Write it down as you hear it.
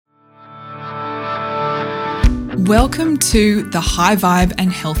Welcome to the High Vibe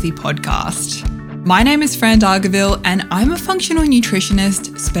and Healthy podcast. My name is Fran Dargaville and I'm a functional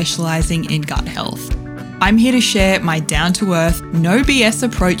nutritionist specializing in gut health. I'm here to share my down-to-earth, no BS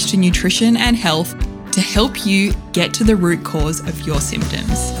approach to nutrition and health to help you get to the root cause of your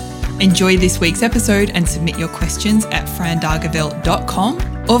symptoms. Enjoy this week's episode and submit your questions at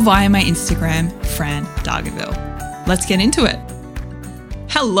frandargaville.com or via my Instagram, Fran Dargaville. Let's get into it.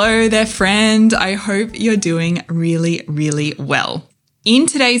 Hello there, friend. I hope you're doing really well. In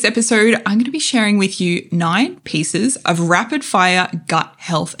today's episode, I'm going to be sharing with you 9 pieces of rapid fire gut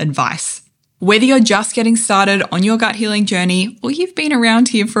health advice. Whether you're just getting started on your gut healing journey or you've been around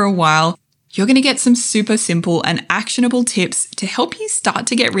here for a while, you're going to get some super simple and actionable tips to help you start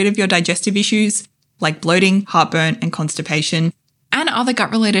to get rid of your digestive issues like bloating, heartburn, and constipation, and other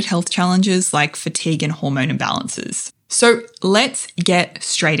gut-related health challenges like fatigue and hormone imbalances. So let's get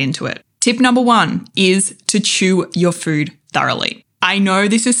straight into it. Tip number 1 is to chew your food thoroughly. I know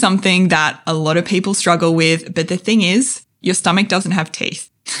this is something that a lot of people struggle with, but the thing is, your stomach doesn't have teeth.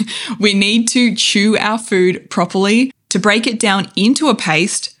 We need to chew our food properly to break it down into a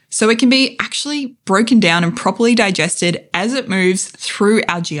paste so it can be actually broken down and properly digested as it moves through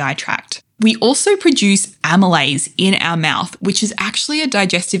our GI tract. We also produce amylase in our mouth, which is actually a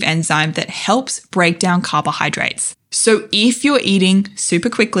digestive enzyme that helps break down carbohydrates. So if you're eating super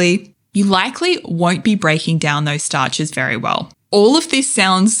quickly, you likely won't be breaking down those starches very well. All of this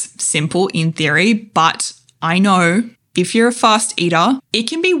sounds simple in theory, but I know if you're a fast eater, it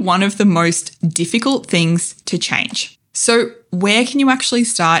can be one of the most difficult things to change. So where can you actually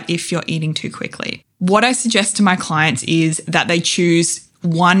start if you're eating too quickly? What I suggest to my clients is that they choose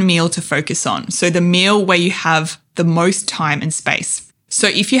one meal to focus on. So the meal where you have the most time and space. So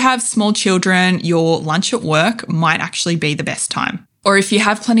if you have small children, your lunch at work might actually be the best time. Or if you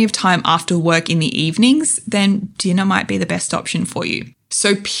have plenty of time after work in the evenings, then dinner might be the best option for you.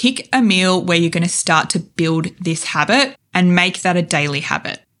 So pick a meal where you're going to start to build this habit and make that a daily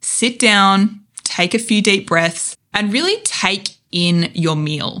habit. Sit down, take a few deep breaths, and really take in your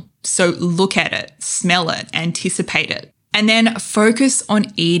meal. So look at it, smell it, anticipate it. And then focus on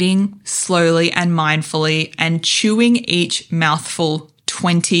eating slowly and mindfully and chewing each mouthful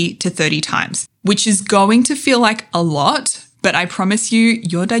 20 to 30 times, which is going to feel like a lot, but I promise you,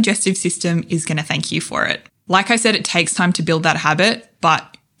 your digestive system is going to thank you for it. Like I said, it takes time to build that habit,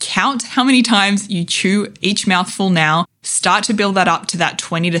 but count how many times you chew each mouthful now, start to build that up to that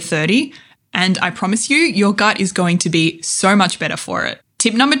 20 to 30, and I promise you, your gut is going to be so much better for it.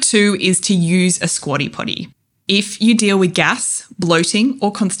 Tip number 2 is to use a squatty potty. If you deal with gas, bloating,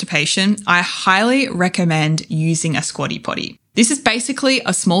 or constipation, I highly recommend using a squatty potty. This is basically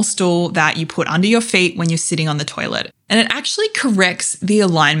a small stool that you put under your feet when you're sitting on the toilet, and it actually corrects the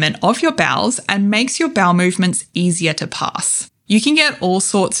alignment of your bowels and makes your bowel movements easier to pass. You can get all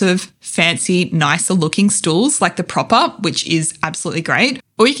sorts of fancy, nicer looking stools like the Prop Up, which is absolutely great,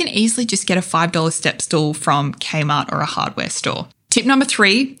 or you can easily just get a $5 step stool from Kmart or a hardware store. Tip number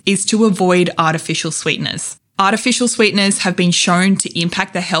 3 is to avoid artificial sweeteners. Artificial sweeteners have been shown to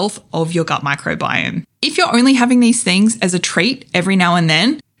impact the health of your gut microbiome. If you're only having these things as a treat every now and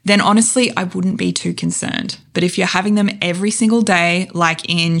then honestly, I wouldn't be too concerned. But if you're having them every single day, like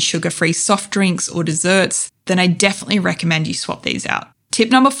in sugar-free soft drinks or desserts, then I definitely recommend you swap these out. Tip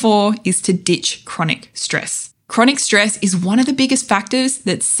number 4 is to ditch chronic stress. Chronic stress is one of the biggest factors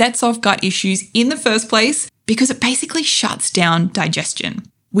that sets off gut issues in the first place because it basically shuts down digestion.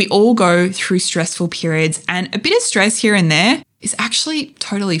 We all go through stressful periods, and a bit of stress here and there is actually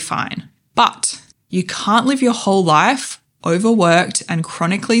totally fine. But you can't live your whole life overworked and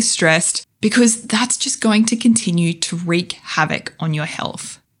chronically stressed because that's just going to continue to wreak havoc on your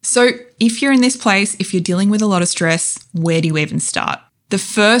health. So if you're in this place, if you're dealing with a lot of stress, where do you even start? The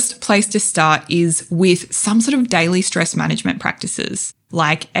first place to start is with some sort of daily stress management practices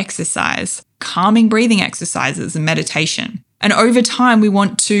like exercise, calming breathing exercises, and meditation. And over time, we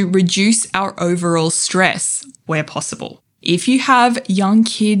want to reduce our overall stress where possible. If you have young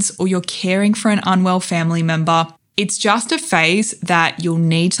kids or you're caring for an unwell family member, it's just a phase that you'll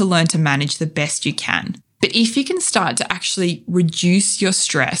need to learn to manage the best you can. But if you can start to actually reduce your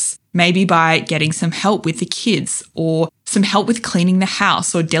stress, maybe by getting some help with the kids or some help with cleaning the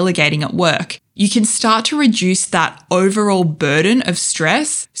house or delegating at work, you can start to reduce that overall burden of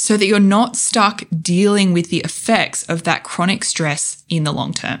stress so that you're not stuck dealing with the effects of that chronic stress in the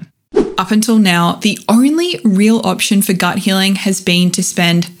long term. Up until now, the only real option for gut healing has been to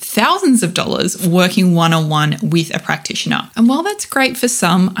spend thousands of dollars working one-on-one with a practitioner. And while that's great for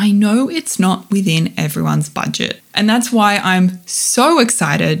some, I know it's not within everyone's budget. And that's why I'm so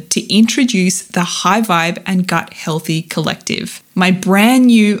excited to introduce the High Vibe and Gut Healthy Collective, my brand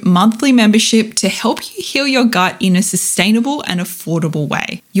new monthly membership to help you heal your gut in a sustainable and affordable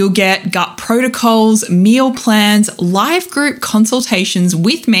way. You'll get gut protocols, meal plans, live group consultations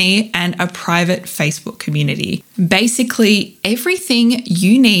with me, and a private Facebook community. Basically, everything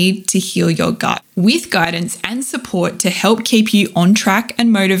you need to heal your gut with guidance and support to help keep you on track and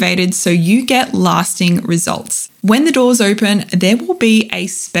motivated so you get lasting results. When the doors open, there will be a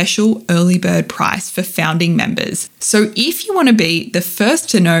special early bird price for founding members. So if you want to be the first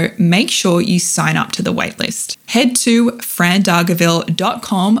to know, make sure you sign up to the waitlist. Head to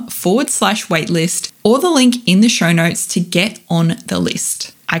frandargaville.com/waitlist or the link in the show notes to get on the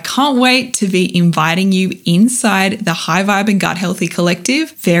list. I can't wait to be inviting you inside the High Vibe and Gut Healthy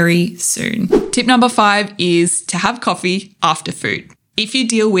Collective very soon. Tip number 5 is to have coffee after food. If you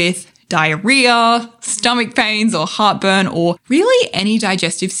deal with diarrhea, stomach pains, or heartburn, or really any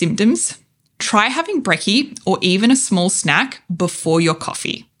digestive symptoms, try having brekkie or even a small snack before your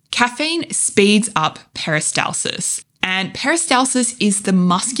coffee. Caffeine speeds up peristalsis, and peristalsis is the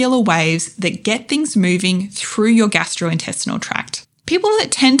muscular waves that get things moving through your gastrointestinal tract. People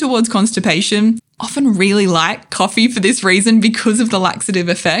that tend towards constipation often really like coffee for this reason because of the laxative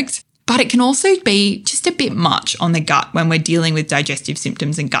effect. But it can also be just a bit much on the gut when we're dealing with digestive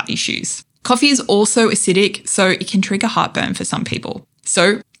symptoms and gut issues. Coffee is also acidic, so it can trigger heartburn for some people.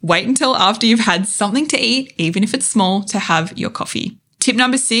 So wait until after you've had something to eat, even if it's small, to have your coffee. Tip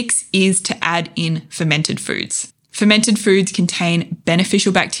number 6 is to add in fermented foods. Fermented foods contain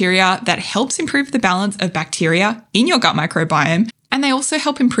beneficial bacteria that helps improve the balance of bacteria in your gut microbiome, and they also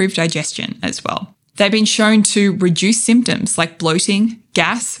help improve digestion as well. They've been shown to reduce symptoms like bloating,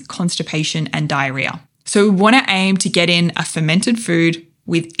 gas, constipation, and diarrhea. So we want to aim to get in a fermented food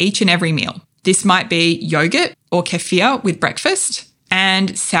with each and every meal. This might be yogurt or kefir with breakfast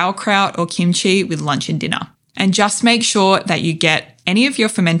and sauerkraut or kimchi with lunch and dinner. And just make sure that you get any of your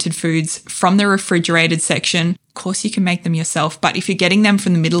fermented foods from the refrigerated section. Of course, you can make them yourself, but if you're getting them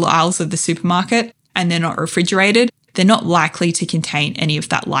from the middle aisles of the supermarket and they're not refrigerated, they're not likely to contain any of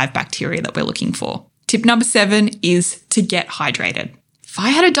that live bacteria that we're looking for. Tip number 7 is to get hydrated. If I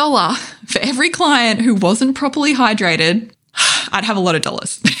had $1 for every client who wasn't properly hydrated, I'd have a lot of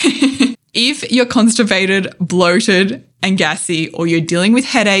dollars. If you're constipated, bloated, and gassy, or you're dealing with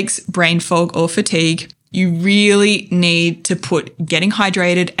headaches, brain fog, or fatigue, you really need to put getting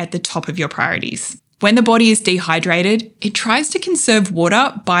hydrated at the top of your priorities. When the body is dehydrated, it tries to conserve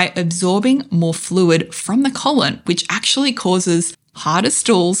water by absorbing more fluid from the colon, which actually causes harder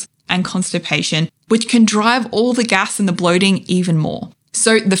stools and constipation, which can drive all the gas and the bloating even more.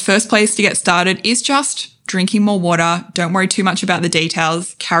 So the first place to get started is just drinking more water. Don't worry too much about the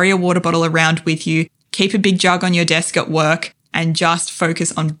details. Carry a water bottle around with you. Keep a big jug on your desk at work and just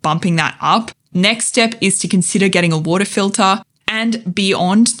focus on bumping that up. Next step is to consider getting a water filter. And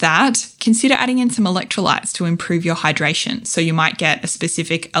beyond that, consider adding in some electrolytes to improve your hydration. So you might get a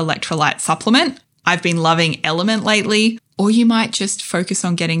specific electrolyte supplement. I've been loving Element lately, or you might just focus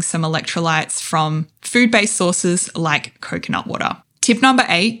on getting some electrolytes from food-based sources like coconut water. Tip number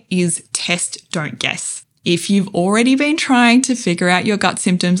 8 is test, don't guess. If you've already been trying to figure out your gut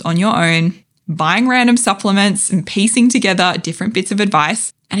symptoms on your own, buying random supplements and piecing together different bits of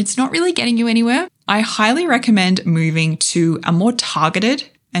advice, and it's not really getting you anywhere, I highly recommend moving to a more targeted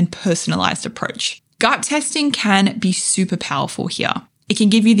and personalized approach. Gut testing can be super powerful here. It can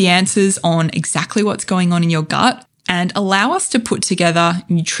give you the answers on exactly what's going on in your gut and allow us to put together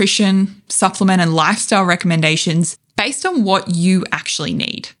nutrition, supplement, and lifestyle recommendations based on what you actually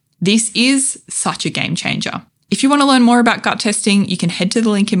need. This is such a game changer. If you want to learn more about gut testing, you can head to the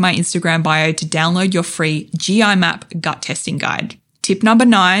link in my Instagram bio to download your free GI Map gut testing guide. Tip number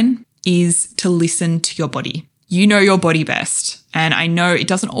 9 is to listen to your body. You know your body best. And I know it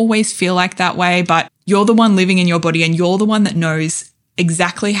doesn't always feel like that way, but you're the one living in your body and you're the one that knows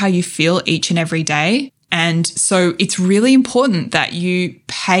exactly how you feel each and every day. And so it's really important that you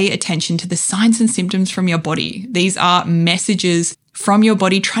pay attention to the signs and symptoms from your body. These are messages from your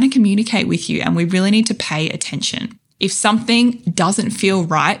body trying to communicate with you, and we really need to pay attention. If something doesn't feel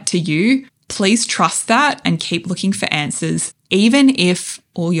right to you, please trust that and keep looking for answers, even if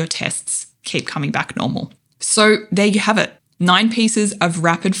all your tests keep coming back normal. So there you have it, 9 pieces of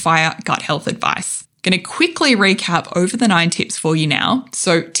rapid fire gut health advice. Going to quickly recap over the 9 tips for you now.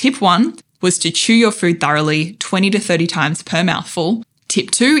 So tip 1 was to chew your food thoroughly 20 to 30 times per mouthful.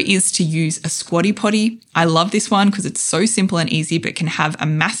 Tip 2 is to use a squatty potty. I love this one because it's so simple and easy, but can have a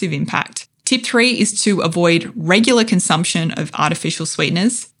massive impact. Tip 3 is to avoid regular consumption of artificial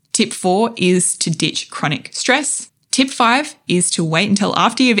sweeteners. Tip 4 is to ditch chronic stress. Tip 5 is to wait until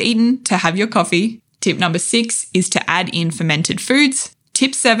after you've eaten to have your coffee. Tip number 6 is to add in fermented foods.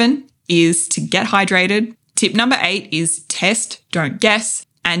 Tip 7 is to get hydrated. Tip number 8 is test, don't guess.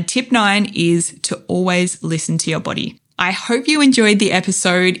 And tip 9 is to always listen to your body. I hope you enjoyed the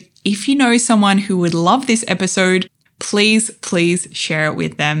episode. If you know someone who would love this episode, please share it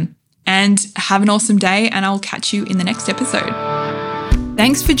with them. And have an awesome day, and I'll catch you in the next episode.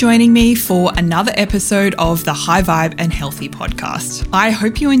 Thanks for joining me for another episode of the High Vibe and Healthy podcast. I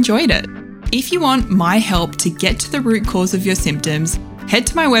hope you enjoyed it. If you want my help to get to the root cause of your symptoms, head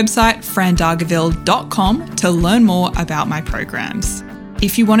to my website, frandargaville.com, to learn more about my programs.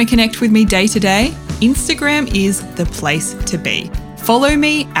 If you want to connect with me day to day, Instagram is the place to be. Follow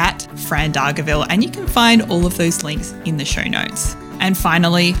me at Fran Dargaville, and you can find all of those links in the show notes. And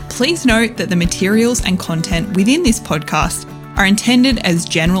finally, please note that the materials and content within this podcast are intended as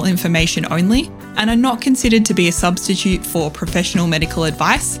general information only and are not considered to be a substitute for professional medical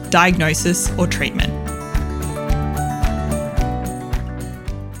advice, diagnosis, or treatment.